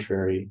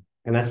contrary.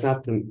 And that's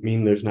not to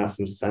mean there's not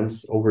some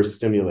sense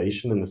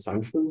overstimulation in the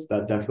senses.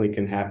 That definitely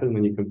can happen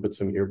when you can put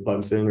some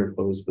earplugs in or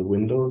close the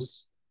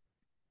windows.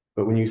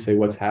 But when you say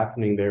what's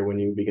happening there when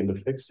you begin to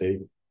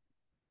fixate,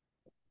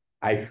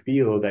 I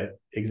feel that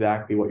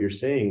exactly what you're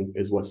saying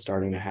is what's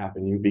starting to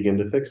happen. You begin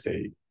to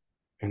fixate,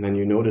 and then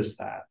you notice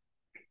that.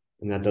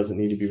 And that doesn't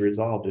need to be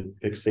resolved. If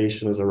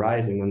fixation is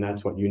arising, then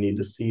that's what you need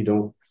to see.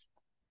 Don't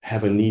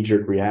have a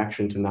knee-jerk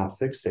reaction to not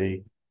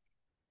fixate.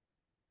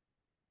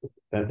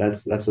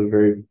 That's a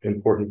very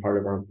important part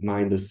of our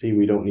mind to see.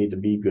 We don't need to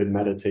be good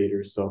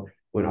meditators. So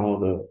when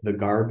all the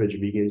garbage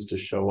begins to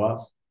show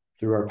up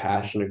through our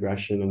passion,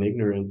 aggression, and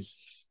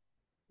ignorance,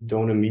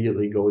 don't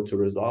immediately go to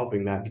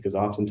resolving that, because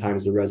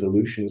oftentimes the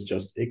resolution is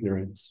just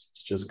ignorance.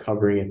 It's just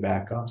covering it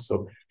back up.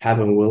 So have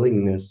a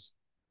willingness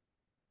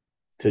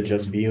to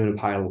just be in a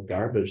pile of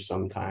garbage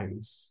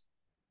sometimes,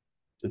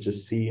 to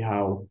just see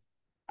how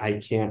I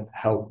can't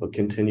help but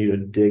continue to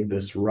dig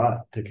this rut,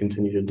 to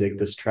continue to dig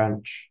this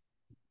trench.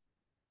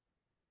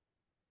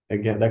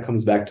 Again, that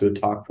comes back to a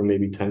talk from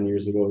maybe 10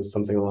 years ago,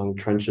 something along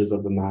trenches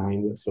of the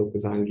mind that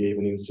Sokuzan gave,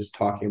 and he was just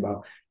talking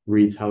about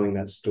retelling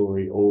that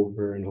story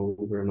over and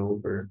over and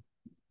over.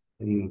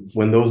 And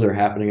when those are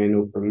happening, I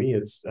know for me,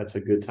 that's a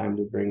good time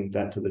to bring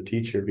that to the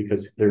teacher,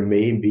 because there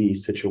may be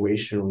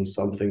situationally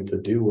something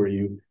to do where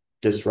you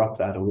disrupt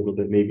that a little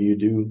bit. Maybe you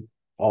do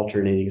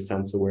alternating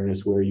sense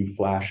awareness where you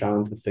flash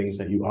on to things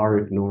that you are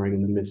ignoring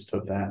in the midst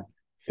of that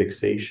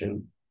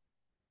fixation.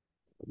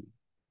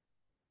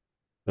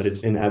 But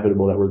it's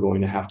inevitable that we're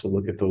going to have to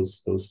look at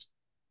those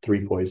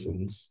three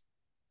poisons.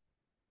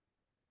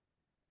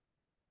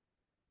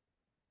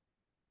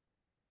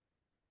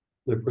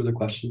 Are there further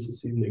questions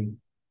this evening?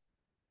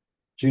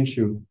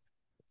 Junshu.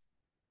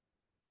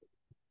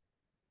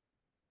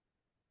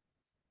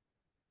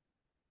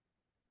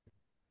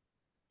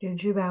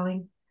 Junshu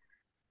bowing.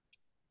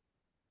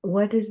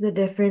 What is the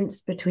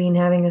difference between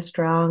having a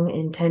strong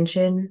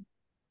intention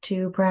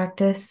to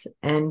practice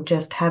and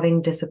just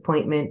having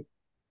disappointment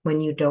when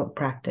you don't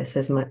practice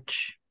as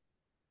much?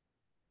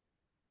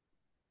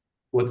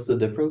 What's the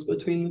difference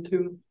between the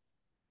two?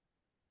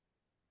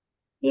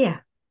 Yeah.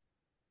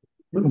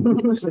 I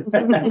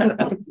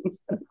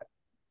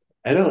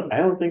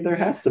don't think there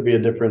has to be a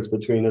difference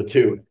between the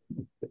two.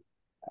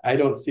 I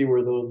don't see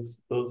where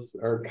those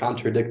are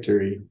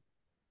contradictory.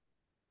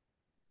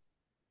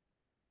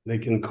 They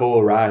can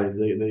co-arise.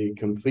 They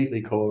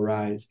completely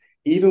co-arise.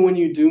 Even when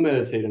you do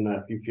meditate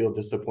enough, you feel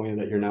disappointed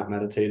that you're not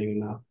meditating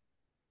enough.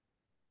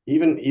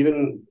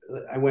 Even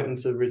I went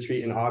into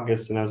retreat in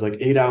August and I was like,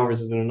 8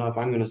 hours isn't enough.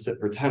 I'm going to sit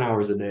for 10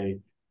 hours a day.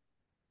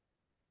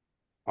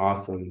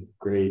 Awesome.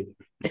 Great.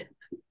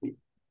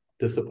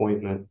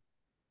 Disappointment.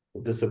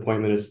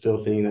 Disappointment is still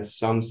thinking that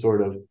some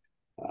sort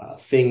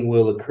of thing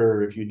will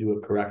occur if you do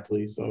it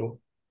correctly. So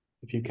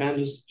if you can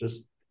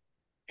just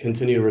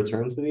continue to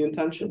return to the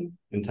intention,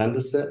 intend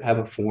to sit, have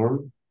a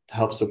form to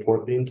help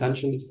support the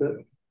intention to sit,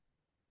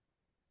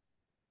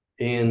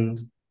 and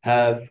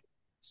have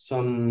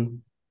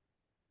some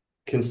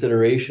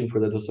consideration for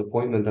the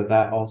disappointment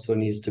that also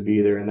needs to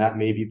be there, and that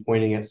may be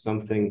pointing at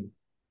something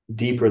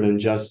deeper than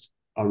just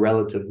a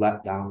relative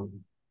letdown.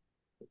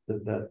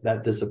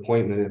 That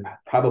disappointment, it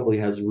probably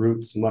has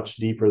roots much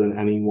deeper than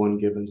any one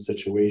given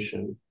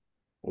situation,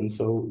 and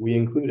so we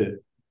include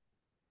it.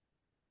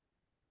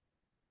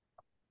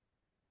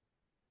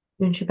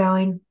 Junshu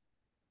bowing.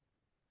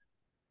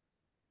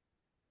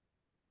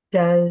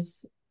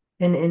 Does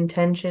an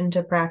intention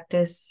to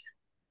practice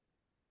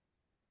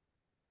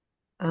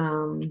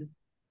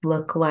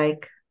look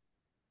like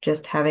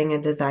just having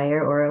a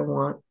desire or a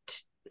want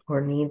or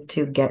need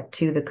to get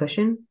to the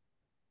cushion?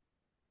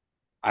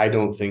 I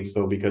don't think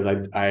so, because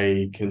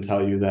I can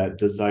tell you that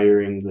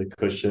desiring the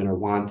cushion or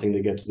wanting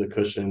to get to the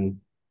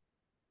cushion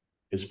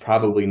is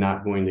probably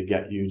not going to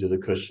get you to the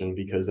cushion,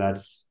 because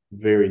that's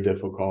very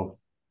difficult.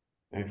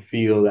 I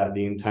feel that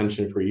the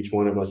intention for each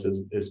one of us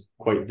is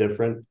quite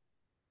different.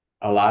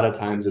 A lot of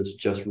times it's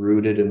just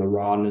rooted in the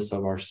rawness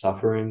of our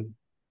suffering,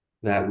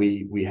 that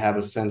we have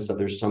a sense that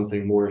there's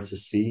something more to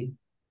see.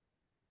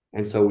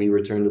 And so we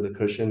return to the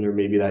cushion, or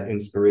maybe that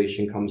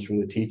inspiration comes from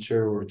the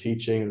teacher or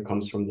teaching, or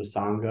comes from the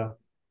Sangha.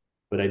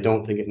 But I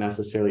don't think it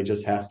necessarily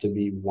just has to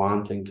be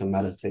wanting to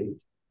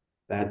meditate.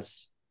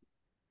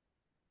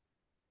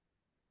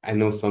 I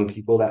know some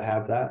people that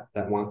have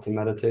that want to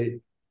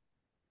meditate.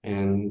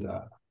 And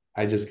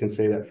I just can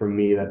say that for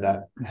me,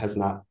 that has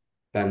not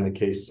been the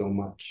case so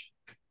much.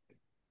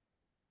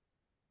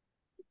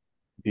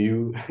 Do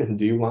you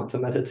want to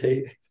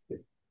meditate?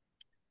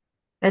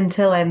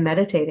 Until I'm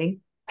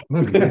meditating.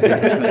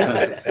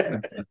 Yeah,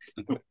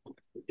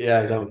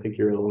 I don't think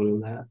you're alone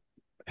in that.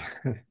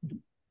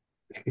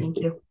 Thank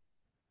you.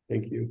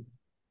 Thank you.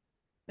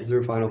 Is there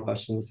a final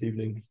question this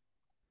evening?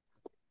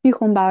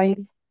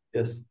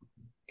 Yes.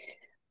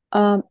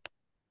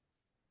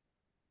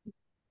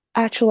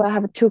 Actually, I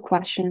have two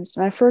questions.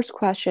 My first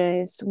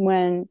question is,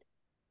 when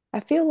I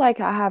feel like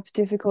I have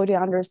difficulty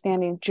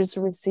understanding just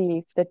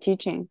receive the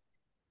teaching,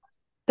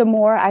 the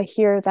more I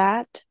hear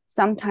that,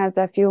 sometimes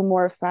I feel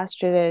more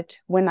frustrated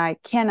when I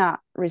cannot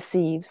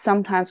receive.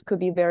 Sometimes could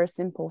be very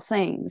simple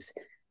things.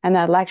 And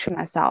I lecture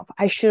myself,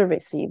 I should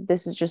receive.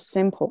 This is just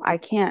simple. I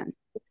can.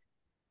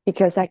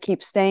 Because I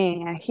keep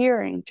saying and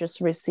hearing,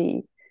 just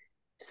receive.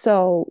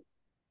 So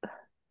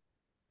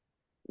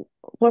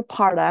what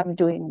part I'm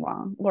doing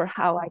wrong, or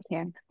how I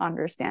can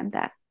understand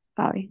that?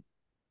 Sorry.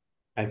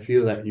 I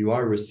feel that you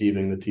are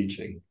receiving the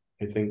teaching.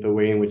 I think the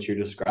way in which you're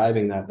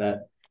describing that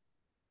to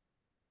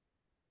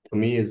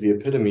me is the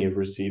epitome of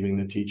receiving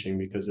the teaching,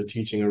 because the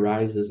teaching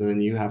arises and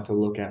then you have to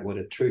look at what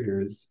it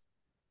triggers.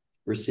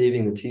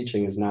 Receiving the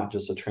teaching is not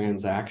just a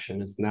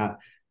transaction. It's not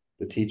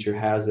the teacher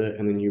has it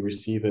and then you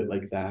receive it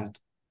like that.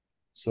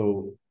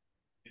 So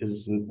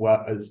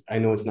I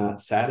know it's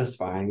not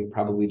satisfying. It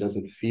probably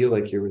doesn't feel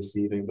like you're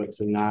receiving, but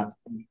to not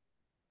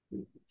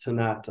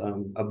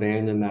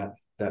abandon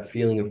that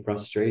feeling of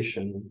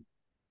frustration.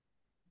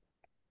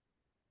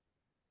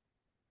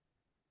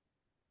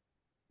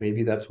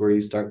 Maybe that's where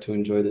you start to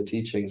enjoy the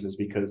teachings, is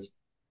because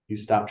you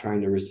stop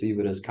trying to receive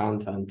it as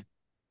content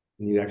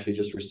and you actually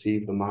just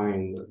receive the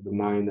mind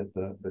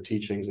that the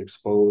teachings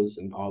expose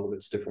in all of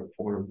its different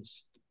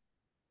forms.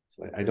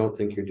 So I don't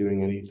think you're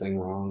doing anything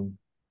wrong.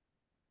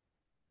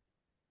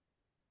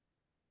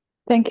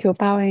 Thank you,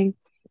 Bowing.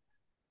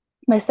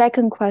 My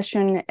second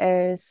question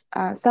is,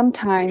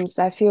 sometimes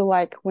I feel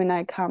like when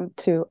I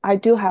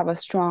do have a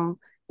strong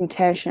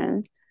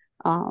intention,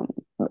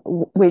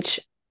 which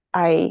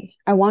I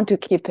want to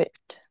keep it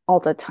all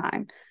the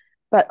time.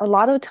 But a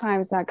lot of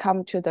times I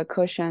come to the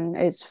cushion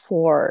is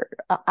for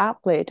an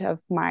outlet of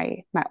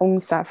my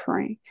own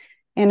suffering.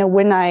 And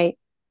when am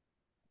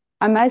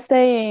I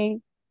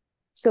saying,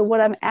 so what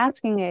I'm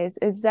asking is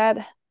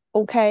that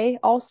okay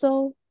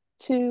also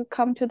to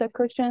come to the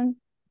cushion,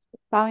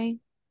 Bowing?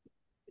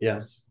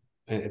 Yes,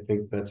 I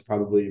think that's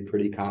probably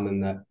pretty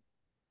common. That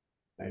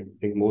I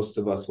think most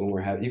of us,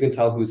 when you can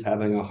tell who's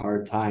having a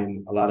hard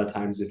time a lot of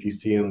times if you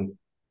see them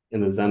in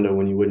the Zendo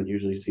when you wouldn't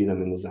usually see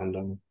them in the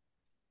Zendo.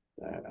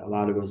 A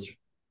lot of us,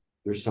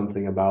 there's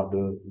something about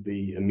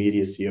the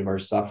immediacy of our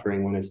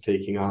suffering when it's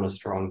taking on a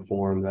strong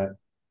form that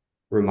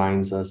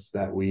reminds us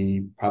that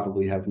we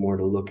probably have more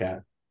to look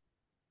at.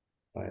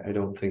 I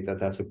don't think that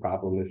that's a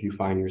problem if you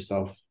find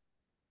yourself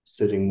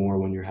sitting more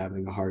when you're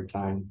having a hard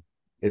time.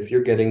 If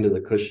you're getting to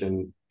the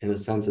cushion, in a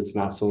sense, it's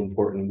not so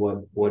important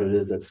what it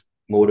is that's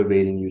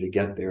motivating you to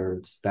get there.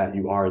 It's that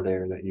you are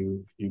there, that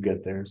you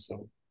get there.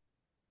 So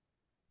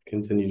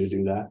continue to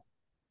do that.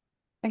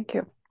 Thank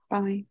you.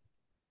 Bye.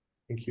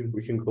 Thank you.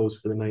 We can close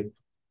for the night.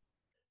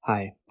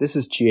 Hi, this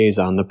is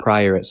Chiezan, the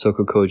prior at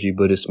SokukoJi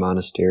Buddhist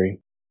Monastery.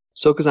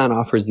 Sokuzan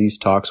offers these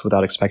talks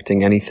without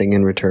expecting anything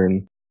in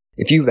return.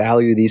 If you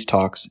value these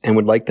talks and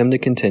would like them to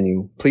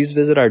continue, please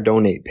visit our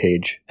donate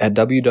page at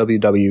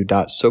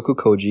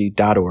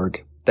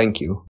www.sokukoji.org.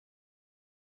 Thank you.